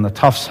lived on the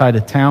tough side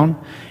of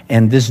town,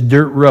 and this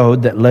dirt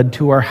road that led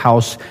to our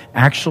house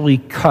actually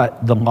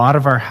cut the lot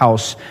of our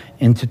house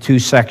into two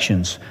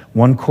sections.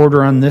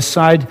 1/4 on this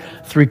side,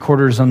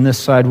 3/4 on this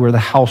side where the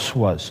house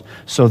was.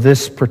 So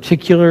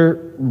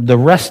the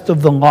rest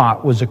of the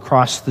lot was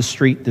across the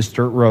street, this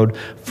dirt road,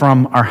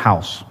 from our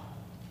house.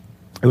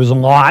 It was a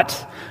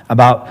lot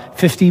about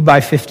 50 by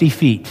 50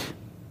 feet.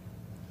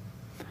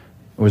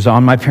 It was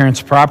on my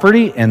parents'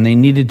 property, and they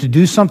needed to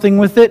do something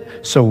with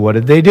it, so what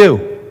did they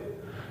do?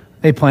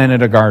 They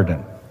planted a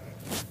garden.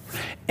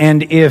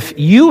 And if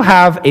you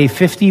have a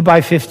 50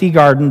 by 50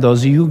 garden,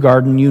 those of you who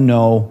garden, you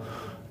know,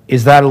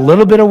 is that a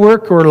little bit of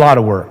work or a lot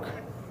of work?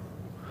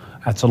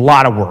 That's a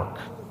lot of work.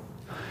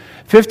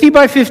 50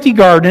 by 50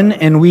 garden,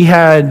 and we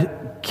had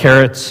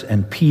carrots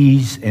and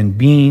peas and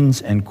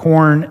beans and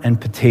corn and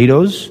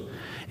potatoes,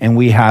 and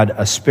we had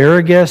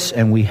asparagus,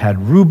 and we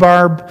had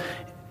rhubarb,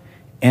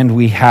 and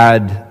we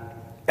had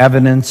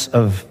evidence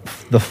of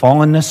the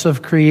fallenness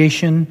of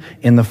creation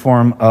in the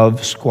form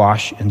of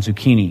squash and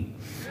zucchini.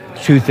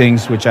 Two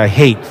things which I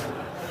hate.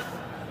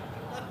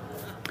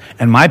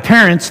 And my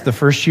parents, the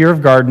first year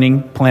of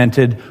gardening,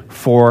 planted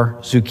 4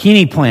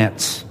 zucchini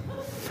plants.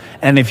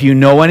 And if you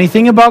know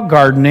anything about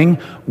gardening,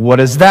 what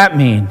does that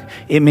mean?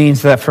 It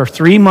means that for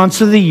 3 months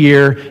of the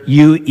year,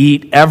 you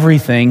eat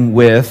everything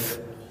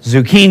with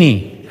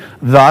zucchini.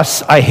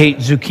 Thus, I hate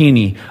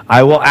zucchini.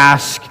 I will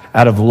ask,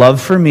 out of love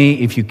for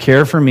me, if you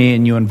care for me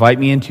and you invite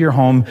me into your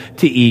home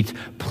to eat,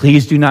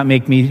 please do not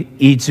make me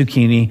eat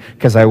zucchini,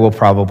 because I will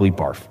probably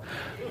barf.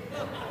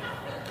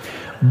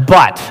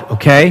 But,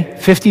 okay,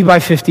 50 by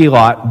 50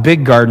 lot,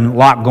 big garden,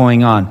 lot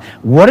going on.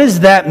 What does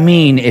that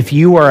mean if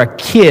you are a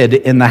kid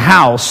in the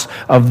house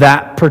of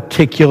that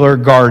particular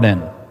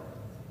garden?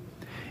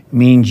 It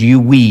means you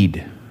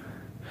weed,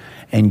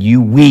 and you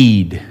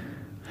weed,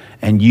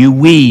 and you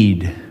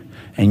weed,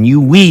 and you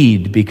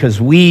weed,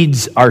 because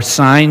weeds are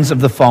signs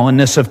of the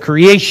fallenness of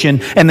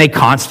creation, and they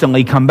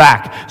constantly come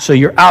back. So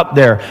you're out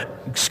there.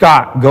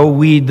 Scott, go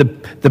weed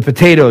the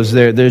potatoes.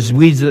 There's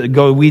weeds that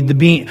go weed the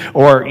bean,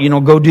 or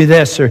go do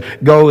this, or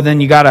go.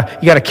 Then you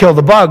gotta kill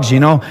the bugs,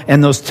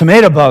 And those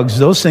tomato bugs,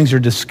 those things are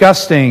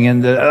disgusting.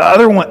 And the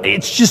other one,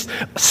 it's just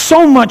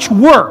so much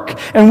work.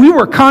 And we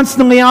were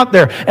constantly out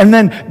there. And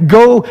then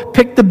go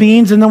pick the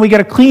beans, and then we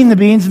gotta clean the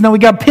beans, and then we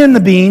gotta pin the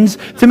beans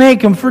to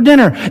make them for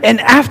dinner. And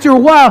after a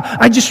while,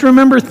 I just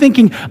remember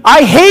thinking,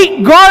 I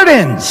hate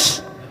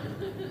gardens,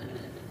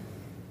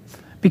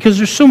 because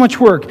there's so much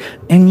work.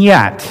 And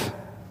yet,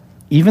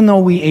 even though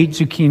we ate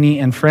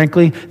zucchini, and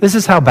frankly, this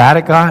is how bad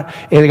it got.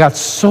 It got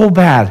so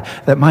bad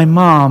that my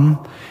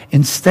mom,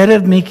 instead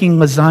of making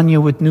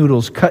lasagna with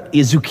noodles, cut a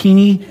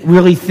zucchini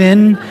really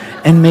thin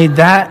and made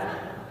that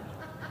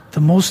the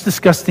most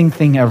disgusting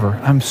thing ever.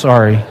 I'm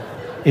sorry.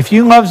 If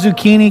you love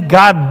zucchini,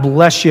 God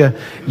bless you.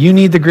 You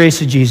need the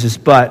grace of Jesus.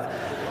 But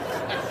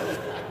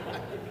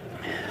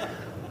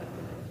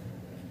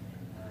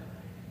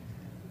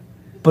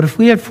if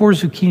we had 4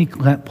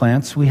 zucchini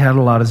plants, we had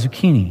a lot of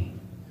zucchini.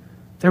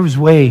 There was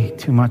way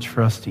too much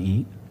for us to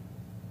eat.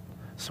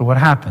 So what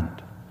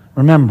happened?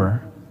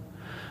 Remember,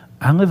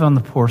 I live on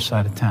the poor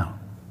side of town.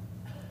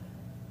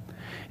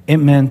 It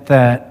meant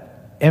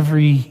that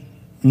every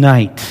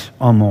night,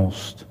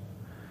 almost,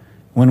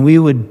 when we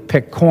would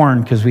pick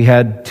corn, because we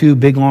had 2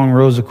 big long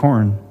rows of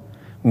corn,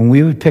 when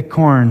we would pick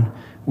corn,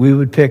 we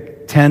would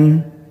pick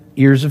 10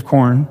 ears of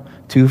corn,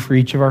 2 for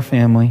each of our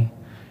family,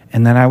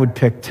 and then I would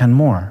pick 10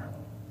 more.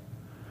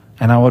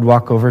 And I would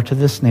walk over to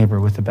this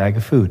neighbor with a bag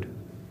of food,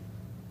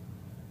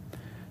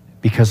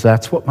 because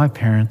that's what my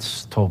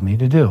parents told me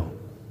to do.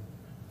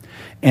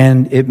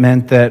 And it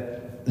meant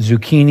that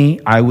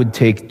zucchini, I would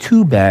take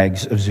 2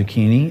 bags of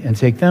zucchini and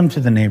take them to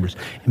the neighbors.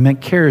 It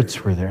meant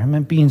carrots were there. It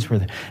meant beans were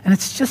there. And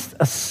it's just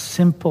a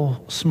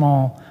simple,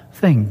 small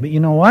thing. But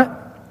you know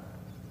what?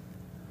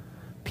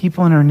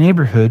 People in our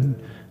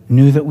neighborhood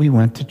knew that we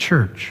went to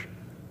church.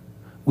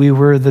 We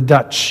were the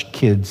Dutch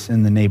kids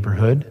in the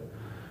neighborhood.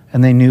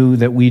 And they knew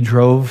that we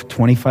drove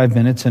 25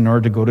 minutes in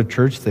order to go to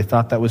church. They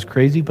thought that was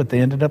crazy, but they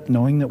ended up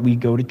knowing that we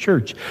go to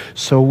church.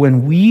 So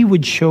when we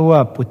would show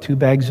up with 2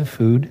 bags of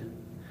food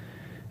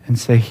and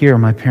say, here,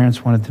 my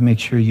parents wanted to make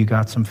sure you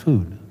got some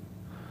food.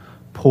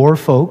 Poor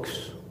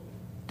folks,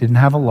 didn't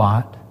have a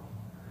lot.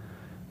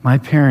 My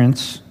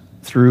parents,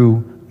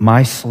 through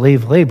my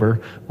slave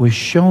labor, was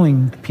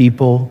showing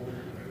people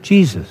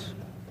Jesus.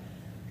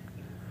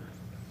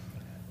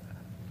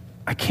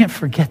 I can't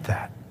forget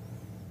that.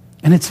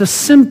 And it's a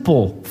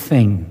simple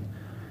thing.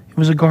 It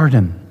was a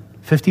garden,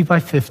 50 by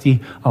 50,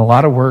 a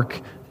lot of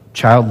work,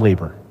 child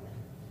labor.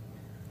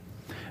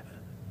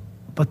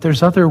 But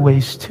there's other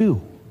ways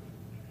too.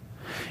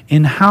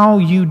 In how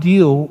you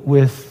deal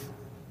with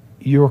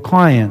your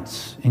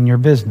clients in your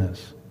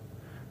business,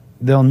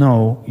 they'll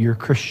know you're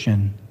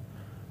Christian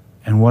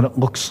and what it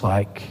looks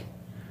like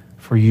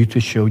for you to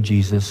show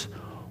Jesus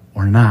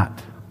or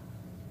not.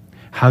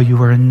 How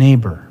you are a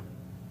neighbor.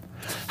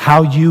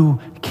 How you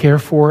care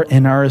for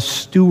and are a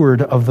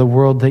steward of the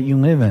world that you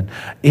live in.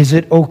 Is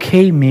it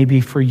okay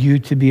maybe for you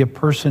to be a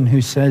person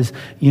who says,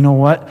 you know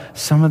what,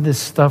 some of this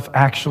stuff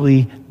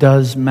actually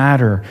does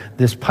matter.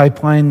 This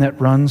pipeline that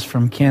runs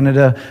from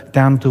Canada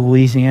down to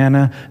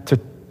Louisiana to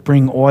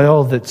bring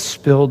oil that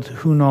spilled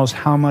who knows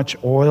how much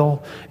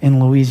oil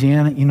in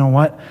Louisiana, you know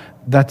what?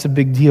 That's a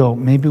big deal.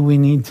 Maybe we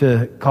need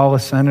to call a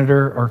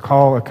senator or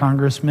call a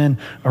congressman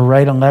or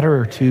write a letter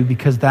or 2,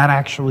 because that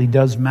actually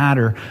does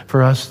matter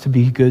for us to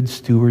be good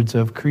stewards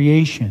of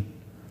creation.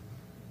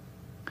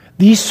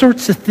 These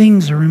sorts of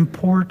things are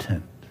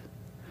important,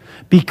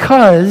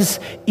 because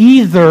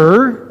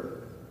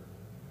either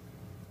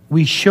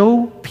we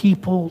show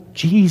people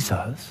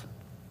Jesus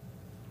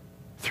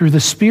through the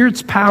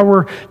Spirit's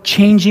power,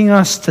 changing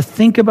us to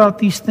think about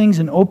these things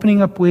and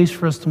opening up ways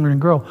for us to learn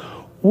and grow,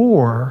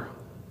 or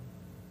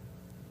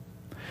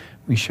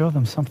we show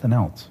them something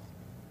else.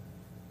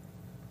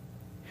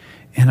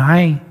 And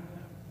I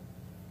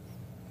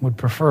would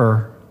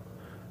prefer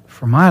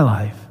for my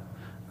life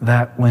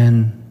that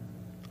when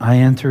I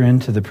enter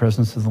into the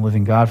presence of the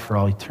living God for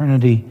all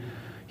eternity,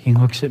 He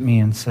looks at me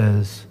and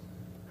says,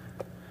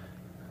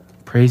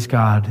 praise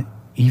God,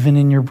 even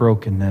in your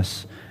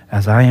brokenness,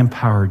 as I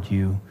empowered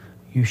you,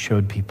 You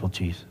showed people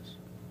Jesus.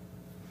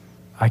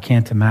 I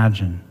can't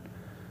imagine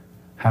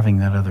having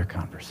that other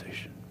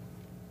conversation.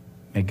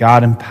 May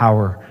God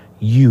empower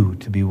you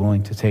to be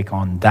willing to take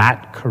on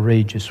that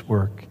courageous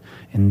work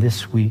in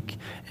this week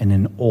and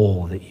in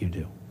all that you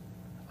do.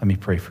 Let me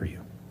pray for you.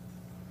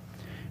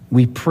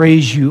 We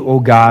praise you, O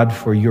God,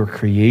 for your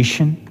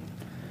creation,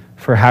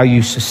 for how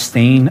you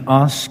sustain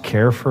us,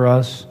 care for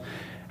us,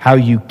 how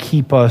you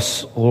keep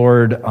us,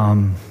 Lord,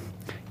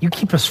 you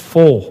keep us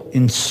full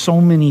in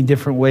so many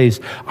different ways.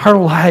 Our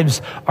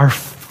lives are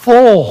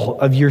full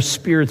of your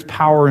Spirit's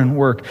power and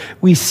work.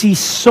 We see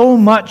so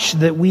much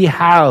that we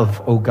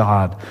have, oh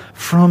God,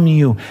 from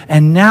you.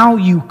 And now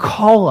you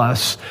call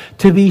us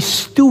to be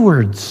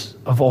stewards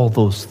of all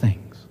those things.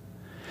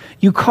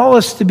 You call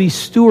us to be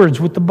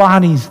stewards with the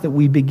bodies that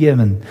we've been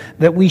given,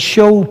 that we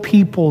show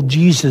people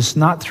Jesus,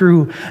 not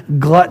through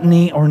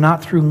gluttony or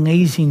not through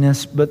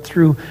laziness, but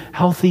through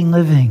healthy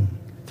living,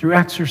 through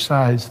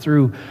exercise,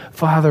 through,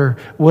 Father,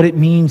 what it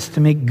means to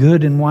make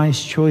good and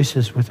wise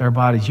choices with our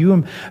bodies. You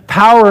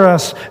empower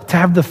us to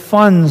have the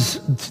funds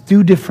to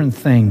do different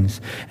things.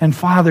 And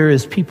Father,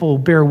 as people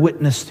bear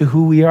witness to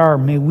who we are,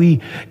 may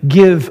we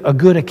give a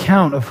good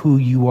account of who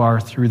you are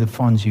through the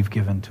funds you've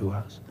given to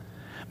us.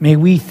 May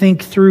we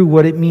think through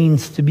what it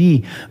means to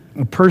be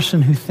a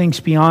person who thinks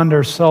beyond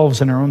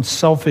ourselves and our own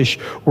selfish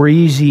or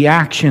easy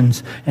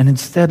actions, and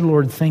instead,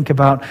 Lord, think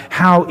about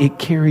how it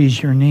carries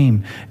your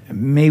name.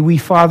 May we,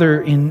 Father,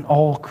 in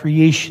all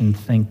creation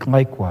think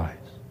likewise.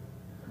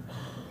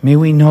 May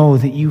we know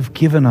that you've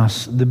given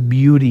us the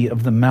beauty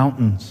of the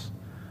mountains,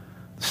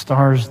 the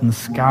stars in the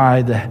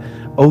sky, the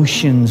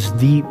oceans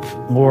deep,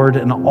 Lord,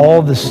 and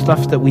all the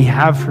stuff that we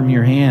have from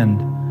your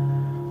hand.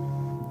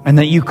 And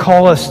that you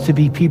call us to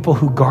be people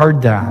who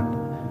guard that,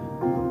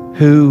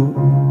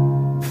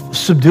 who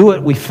subdue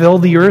it. We fill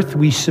the earth,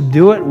 we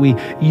subdue it, we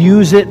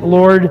use it,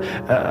 Lord,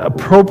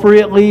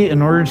 appropriately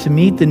in order to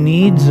meet the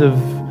needs of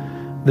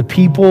the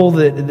people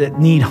that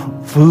need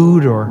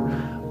food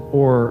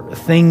or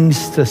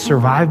things to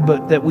survive,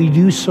 but that we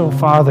do so,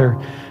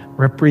 Father,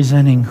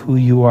 representing who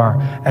you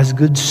are as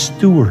good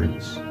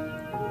stewards,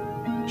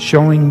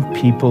 showing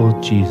people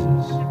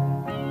Jesus.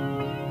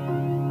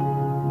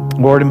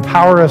 Lord,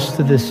 empower us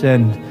to this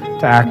end,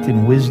 to act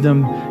in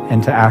wisdom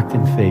and to act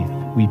in faith.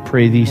 We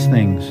pray these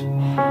things,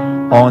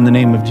 all in the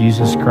name of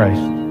Jesus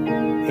Christ.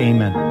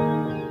 Amen.